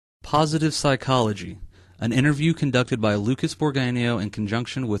Positive Psychology, an interview conducted by Lucas Borganio in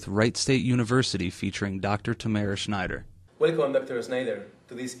conjunction with Wright State University featuring Dr. Tamera Schneider. Welcome, Dr. Schneider,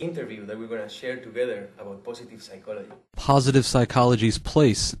 to this interview that we're going to share together about positive psychology. Positive Psychology's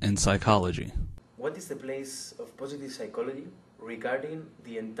place in psychology. What is the place of positive psychology regarding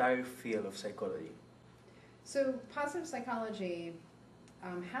the entire field of psychology? So positive psychology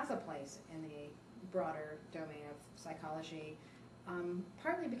has a place in the broader domain of psychology,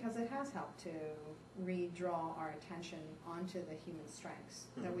 partly because it has helped to redraw our attention onto the human strengths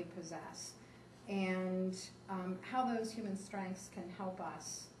that we possess, and how those human strengths can help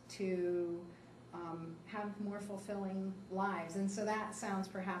us to have more fulfilling lives. And so that sounds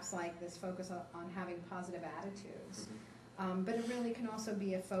perhaps like this focus on having positive attitudes. But it really can also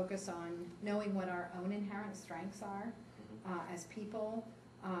be a focus on knowing what our own inherent strengths are as people.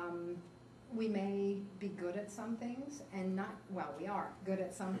 We may be good at some things and not, well, we are good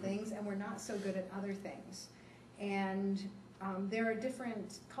at some things and we're not so good at other things. And there are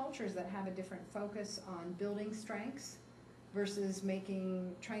different cultures that have a different focus on building strengths versus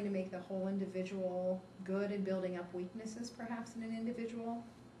trying to make the whole individual good and building up weaknesses perhaps in an individual.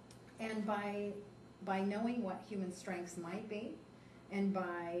 And by knowing what human strengths might be, and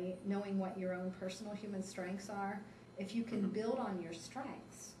by knowing what your own personal human strengths are, if you can build on your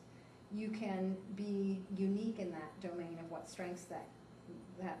strengths, you can be unique in that domain of what strengths that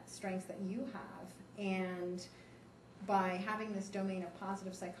you have. And by having this domain of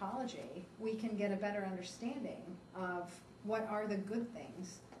positive psychology, we can get a better understanding of what are the good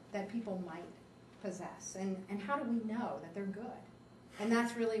things that people might possess, and how do we know that they're good. And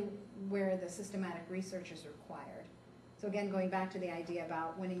that's really where the systematic research is required. So again, going back to the idea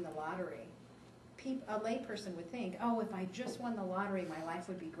about winning the lottery, a layperson would think, oh, if I just won the lottery, my life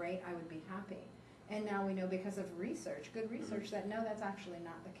would be great, I would be happy. And now we know because of research, good research, that no, that's actually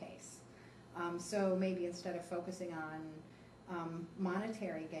not the case. So maybe instead of focusing on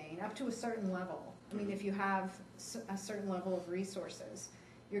monetary gain, up to a certain level, I mean, if you have a certain level of resources,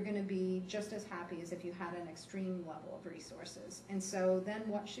 you're going to be just as happy as if you had an extreme level of resources. And so then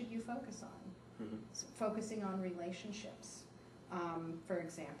what should you focus on? So focusing on relationships, for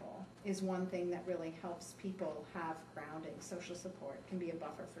example, is one thing that really helps people have grounding. Social support can be a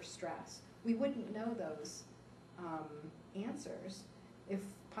buffer for stress. We wouldn't know those answers if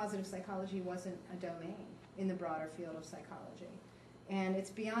positive psychology wasn't a domain in the broader field of psychology. And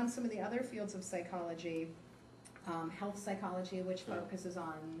it's beyond some of the other fields of psychology. Health psychology, which focuses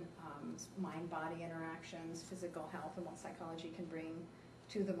on mind-body interactions, physical health, and what psychology can bring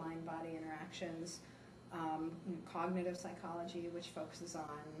to the mind-body interactions. Cognitive psychology, which focuses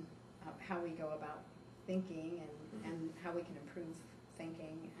on how we go about thinking and how we can improve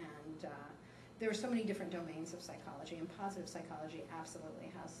thinking. And there are so many different domains of psychology, and positive psychology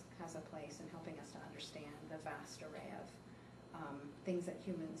absolutely has a place in helping us to understand the vast array of things that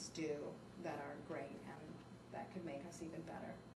humans do that are great and that could make us even better.